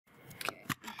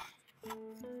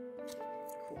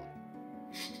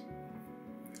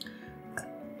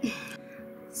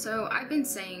So I've been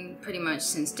saying pretty much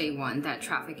since day one that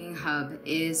Trafficking Hub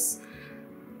is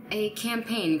a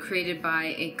campaign created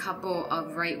by a couple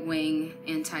of right-wing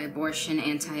anti-abortion,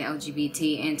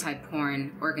 anti-LGBT,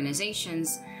 anti-porn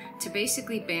organizations to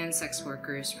basically ban sex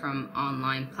workers from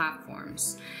online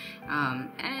platforms.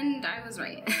 And I was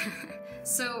right.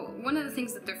 So one of the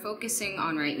things that they're focusing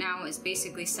on right now is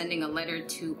basically sending a letter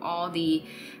to all the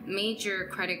major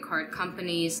credit card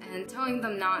companies and telling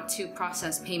them not to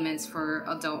process payments for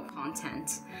adult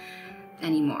content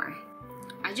anymore.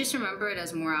 I just remember it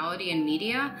as morality and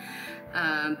media,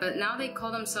 but now they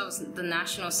call themselves the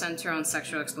National Center on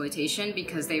Sexual Exploitation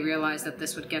because they realized that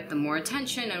this would get them more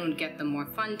attention and would get them more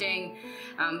funding.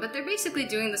 But they're basically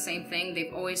doing the same thing.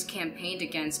 They've always campaigned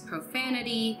against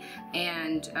profanity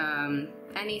and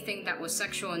anything that was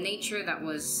sexual in nature that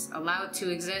was allowed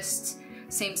to exist,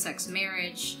 same-sex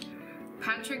marriage.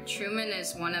 Patrick Truman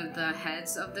is one of the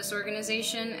heads of this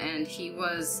organization, and he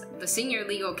was the senior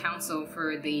legal counsel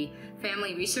for the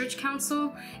Family Research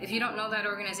Council. If you don't know that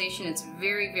organization, it's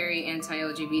very, very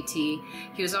anti-LGBT.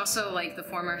 He was also like the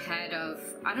former head of,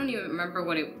 I don't even remember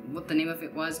what the name of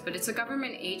it was, but it's a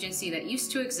government agency that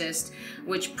used to exist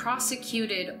which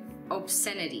prosecuted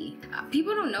obscenity.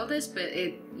 People don't know this, but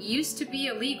it used to be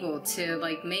illegal to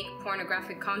like make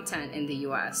pornographic content in the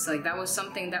US. Like that was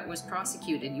something that was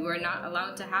prosecuted. You were not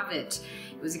allowed to have it.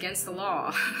 It was against the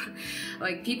law.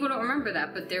 Like people don't remember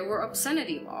that, but there were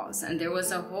obscenity laws, and there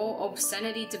was a whole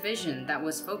obscenity division that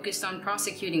was focused on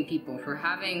prosecuting people for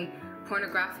having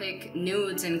pornographic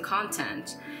nudes and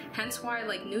content. Hence why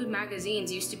like nude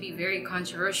magazines used to be very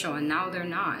controversial, and now they're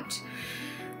not.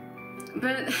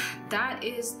 But that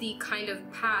is the kind of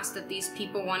past that these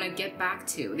people want to get back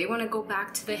to. They want to go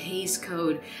back to the Hays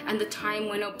Code and the time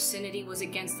when obscenity was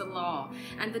against the law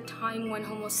and the time when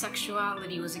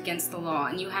homosexuality was against the law,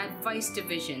 and you had vice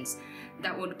divisions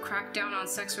that would crack down on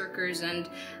sex workers and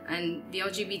the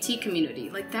LGBT community.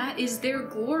 Like that is their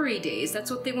glory days. That's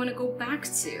what they want to go back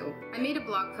to. I made a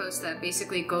blog post that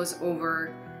basically goes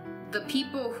over the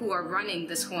people who are running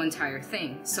this whole entire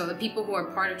thing. So the people who are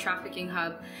part of Trafficking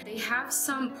Hub, they have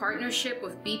some partnership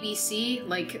with BBC.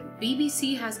 Like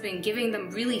BBC has been giving them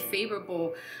really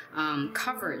favorable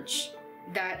coverage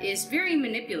that is very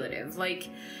manipulative. Like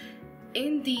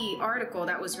in the article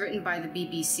that was written by the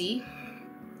BBC,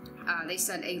 they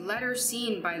said a letter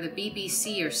seen by the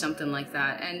BBC or something like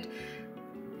that, and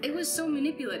it was so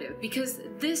manipulative because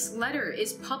this letter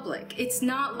is public. It's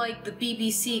not like the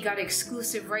BBC got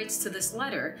exclusive rights to this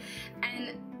letter.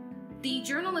 And the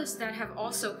journalists that have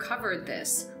also covered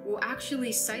this will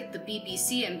actually cite the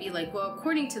BBC and be like, well,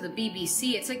 according to the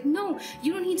BBC, it's like, no,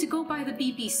 you don't need to go by the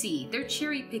BBC. They're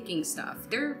cherry picking stuff.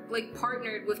 They're like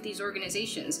partnered with these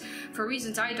organizations for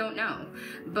reasons I don't know,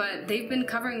 but they've been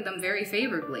covering them very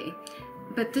favorably.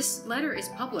 But this letter is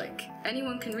public.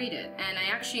 Anyone can read it. And I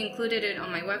actually included it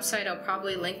on my website. I'll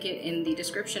probably link it in the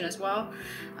description as well.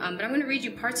 But I'm going to read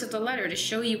you parts of the letter to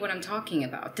show you what I'm talking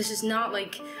about. This is not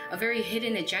like a very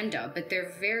hidden agenda, but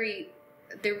they're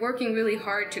working really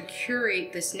hard to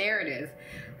curate this narrative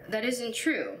that isn't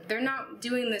true. They're not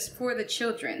doing this for the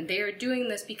children. They are doing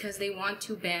this because they want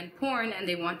to ban porn and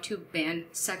they want to ban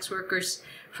sex workers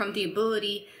from the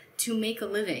ability to make a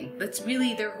living. That's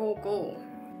really their whole goal.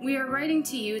 We are writing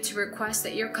to you to request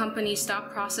that your company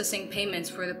stop processing payments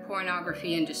for the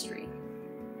pornography industry.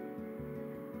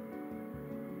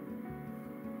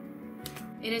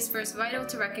 It is first vital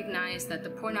to recognize that the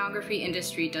pornography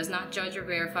industry does not judge or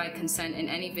verify consent in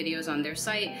any videos on their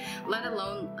site, let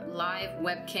alone live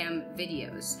webcam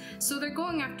videos. So they're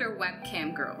going after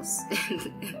webcam girls.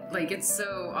 Like, it's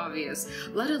so obvious.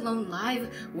 Let alone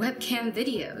live webcam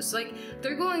videos. Like,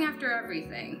 they're going after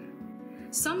everything.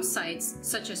 Some sites,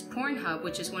 such as Pornhub,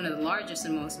 which is one of the largest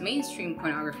and most mainstream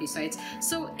pornography sites.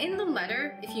 So in the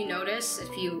letter, if you notice,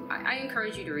 I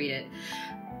encourage you to read it.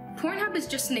 Pornhub is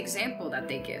just an example that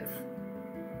they give.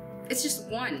 It's just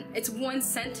one. It's one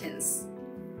sentence.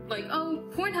 Like, oh,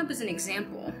 Pornhub is an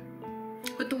example.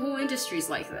 But the whole industry is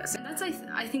like this. And that's,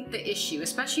 I think, the issue.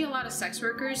 Especially a lot of sex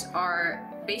workers are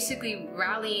basically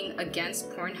rallying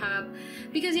against Pornhub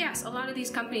because, yes, a lot of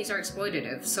these companies are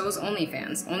exploitative. So is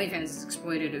OnlyFans. OnlyFans is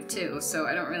exploitative too, so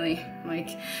I don't really,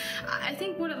 I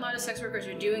think what a lot of sex workers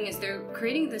are doing is they're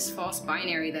creating this false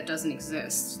binary that doesn't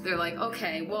exist. They're like,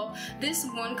 okay, well, this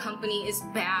one company is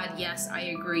bad, yes, I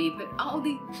agree, but all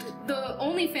the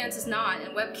OnlyFans is not,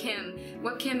 and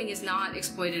webcamming is not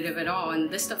exploitative at all, and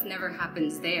this stuff never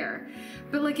happens there.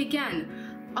 But like, again,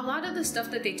 a lot of the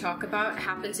stuff that they talk about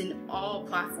happens in all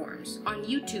platforms. On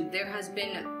YouTube, there has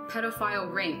been pedophile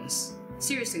rings.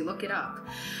 Seriously, look it up.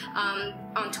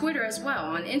 On Twitter as well,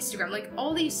 on Instagram, like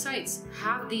all these sites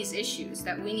have these issues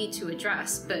that we need to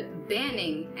address, but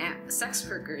banning sex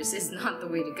workers is not the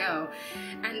way to go.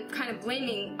 And kind of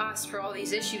blaming us for all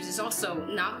these issues is also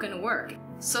not going to work.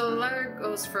 So the letter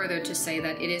goes further to say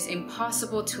that it is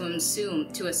impossible to assume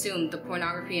the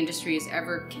pornography industry is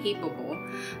ever capable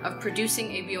of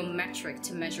producing a real metric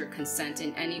to measure consent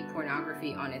in any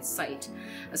pornography on its site,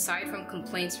 aside from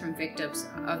complaints from victims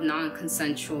of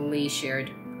non-consensually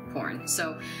shared porn.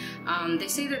 So they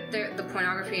say that the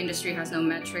pornography industry has no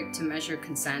metric to measure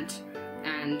consent,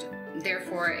 and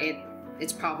therefore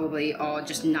it's probably all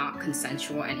just not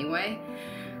consensual anyway.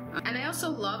 And I also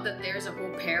love that there's a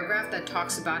whole paragraph that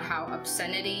talks about how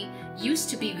obscenity used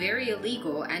to be very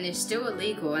illegal and is still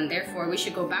illegal, and therefore we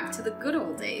should go back to the good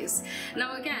old days.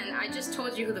 Now again, I just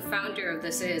told you who the founder of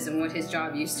this is and what his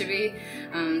job used to be,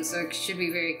 so it should be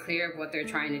very clear of what they're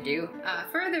trying to do.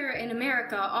 Further, in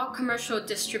America, all commercial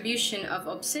distribution of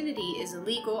obscenity is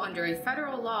illegal under a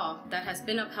federal law that has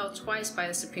been upheld twice by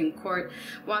the Supreme Court.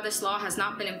 While this law has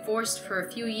not been enforced for a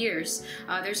few years,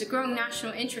 there's a growing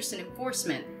national interest in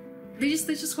enforcement. They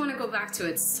just want to go back to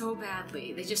it so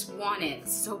badly. They just want it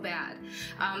so bad.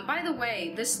 By the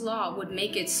way, this law would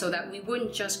make it so that we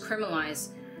wouldn't just criminalize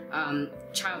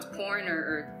child porn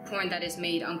or porn that is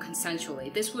made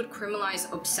unconsensually. This would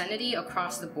criminalize obscenity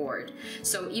across the board.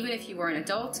 So even if you are an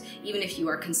adult, even if you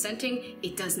are consenting,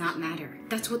 it does not matter.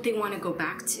 That's what they want to go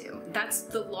back to. That's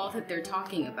the law that they're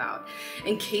talking about,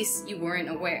 in case you weren't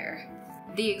aware.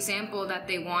 The example that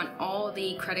they want all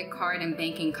the credit card and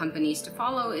banking companies to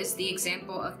follow is the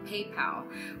example of PayPal,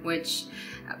 which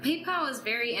PayPal is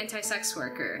very anti-sex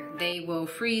worker. They will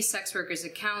freeze sex workers'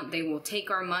 account, they will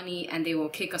take our money, and they will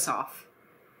kick us off.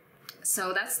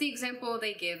 So that's the example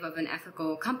they give of an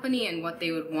ethical company and what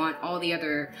they would want all the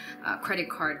other credit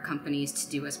card companies to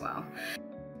do as well.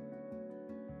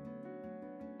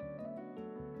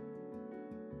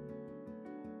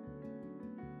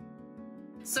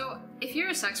 So if you're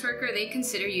a sex worker, they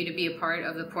consider you to be a part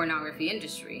of the pornography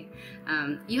industry.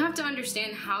 You have to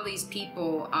understand how these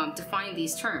people define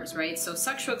these terms, right? So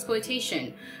sexual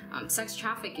exploitation, sex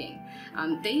trafficking,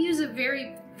 they use a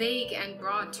very vague and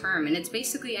broad term, and it's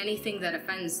basically anything that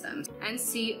offends them.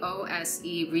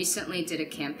 NCOSE recently did a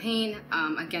campaign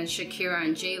against Shakira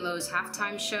and J-Lo's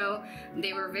halftime show.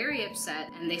 They were very upset,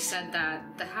 and they said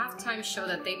that the halftime show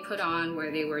that they put on,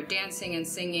 where they were dancing and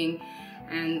singing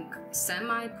and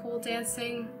semi-pole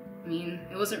dancing, I mean,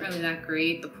 it wasn't really that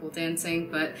great, the pole dancing,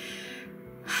 but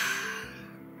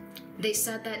they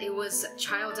said that it was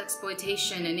child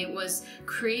exploitation and it was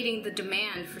creating the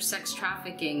demand for sex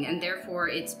trafficking, and therefore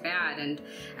it's bad and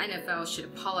NFL should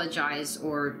apologize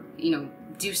or, you know,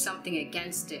 do something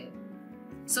against it.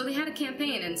 So they had a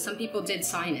campaign and some people did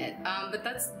sign it, but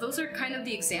those are kind of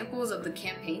the examples of the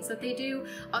campaigns that they do.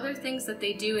 Other things that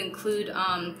they do include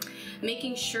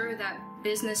making sure that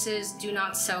businesses do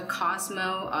not sell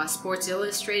Cosmo, Sports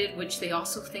Illustrated, which they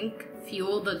also think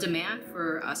fuel the demand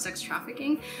for sex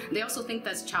trafficking. They also think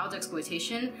that's child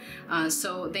exploitation,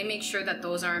 so they make sure that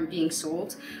those aren't being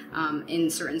sold in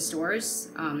certain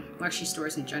stores, well, actually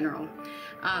stores in general.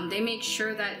 They make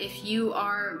sure that if you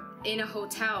are in a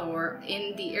hotel or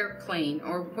in the airplane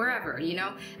or wherever, you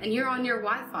know, and you're on your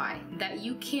Wi-Fi, that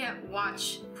you can't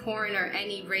watch porn or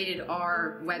any rated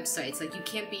R websites. Like, you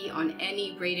can't be on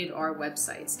any rated R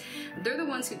websites. They're the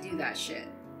ones who do that shit.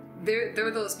 They're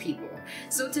those people.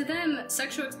 So to them,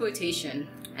 sexual exploitation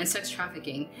and sex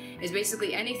trafficking is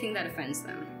basically anything that offends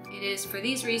them. It is for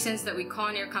these reasons that we call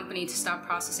on your company to stop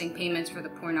processing payments for the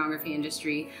pornography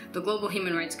industry. The global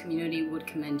human rights community would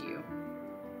commend you.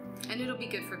 And it'll be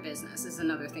good for business is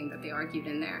another thing that they argued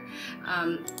in there.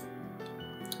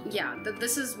 Yeah,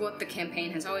 this is what the campaign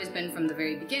has always been from the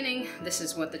very beginning. This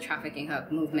is what the Trafficking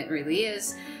Hub movement really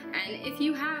is. And if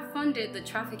you have funded the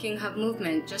Trafficking Hub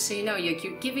movement, just so you know,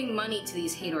 you're giving money to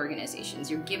these hate organizations.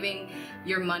 You're giving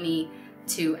your money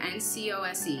to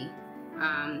NCOSE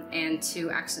and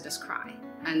to Exodus Cry.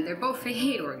 And they're both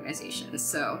hate organizations,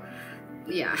 so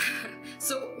yeah.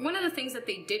 So one of the things that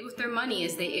they did with their money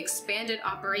is they expanded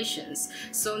operations.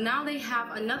 So now they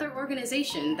have another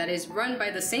organization that is run by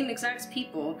the same exact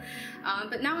people,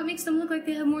 but now it makes them look like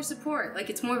they have more support. Like,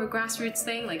 it's more of a grassroots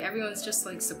thing, like everyone's just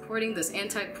like supporting this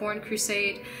anti-porn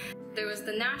crusade. There was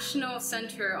the National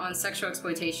Center on Sexual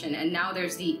Exploitation, and now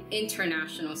there's the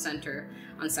International Center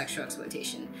on Sexual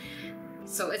Exploitation.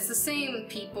 So it's the same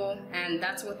people, and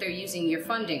that's what they're using your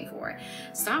funding for.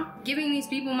 Stop giving these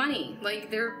people money. Like,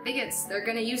 they're bigots. They're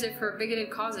gonna use it for bigoted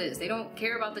causes. They don't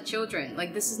care about the children.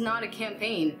 Like, this is not a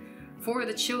campaign for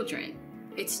the children.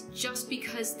 It's just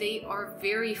because they are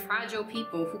very fragile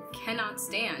people who cannot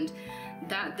stand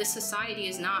that this society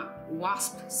is not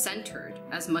WASP-centered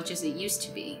as much as it used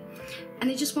to be. And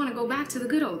they just want to go back to the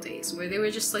good old days where they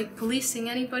were just like policing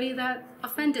anybody that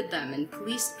offended them and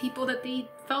policed people that they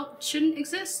felt shouldn't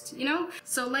exist, you know?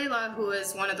 So Layla, who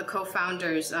is one of the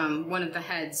co-founders, one of the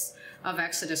heads of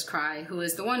Exodus Cry, who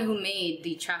is the one who made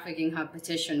the Trafficking Hub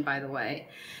petition, by the way,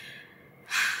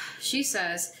 she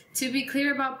says, to be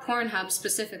clear about Pornhub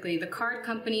specifically, the card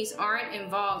companies aren't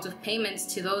involved with payments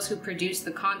to those who produce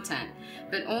the content,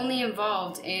 but only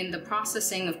involved in the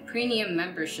processing of premium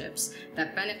memberships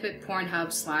that benefit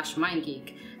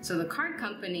Pornhub/MindGeek. So the card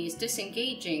companies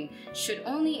disengaging should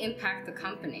only impact the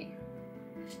company.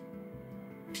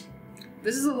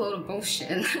 This is a load of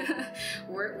bullshit.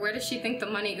 Where does she think the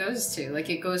money goes to? Like,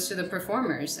 it goes to the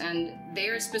performers, and they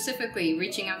are specifically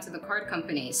reaching out to the card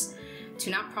companies to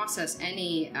not process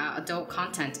any adult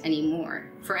content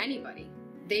anymore for anybody.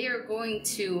 They are going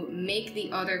to make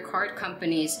the other card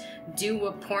companies do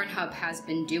what Pornhub has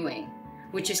been doing,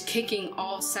 which is kicking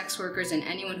all sex workers and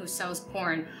anyone who sells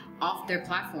porn off their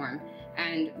platform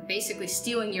and basically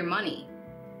stealing your money.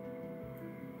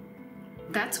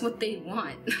 That's what they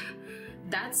want.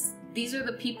 These are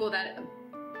the people that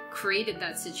created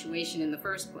that situation in the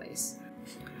first place.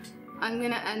 I'm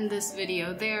gonna end this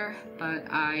video there, but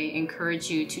I encourage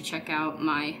you to check out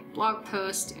my blog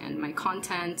post and my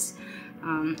content.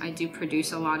 I do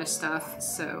produce a lot of stuff,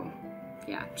 so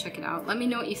yeah, check it out. Let me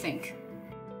know what you think.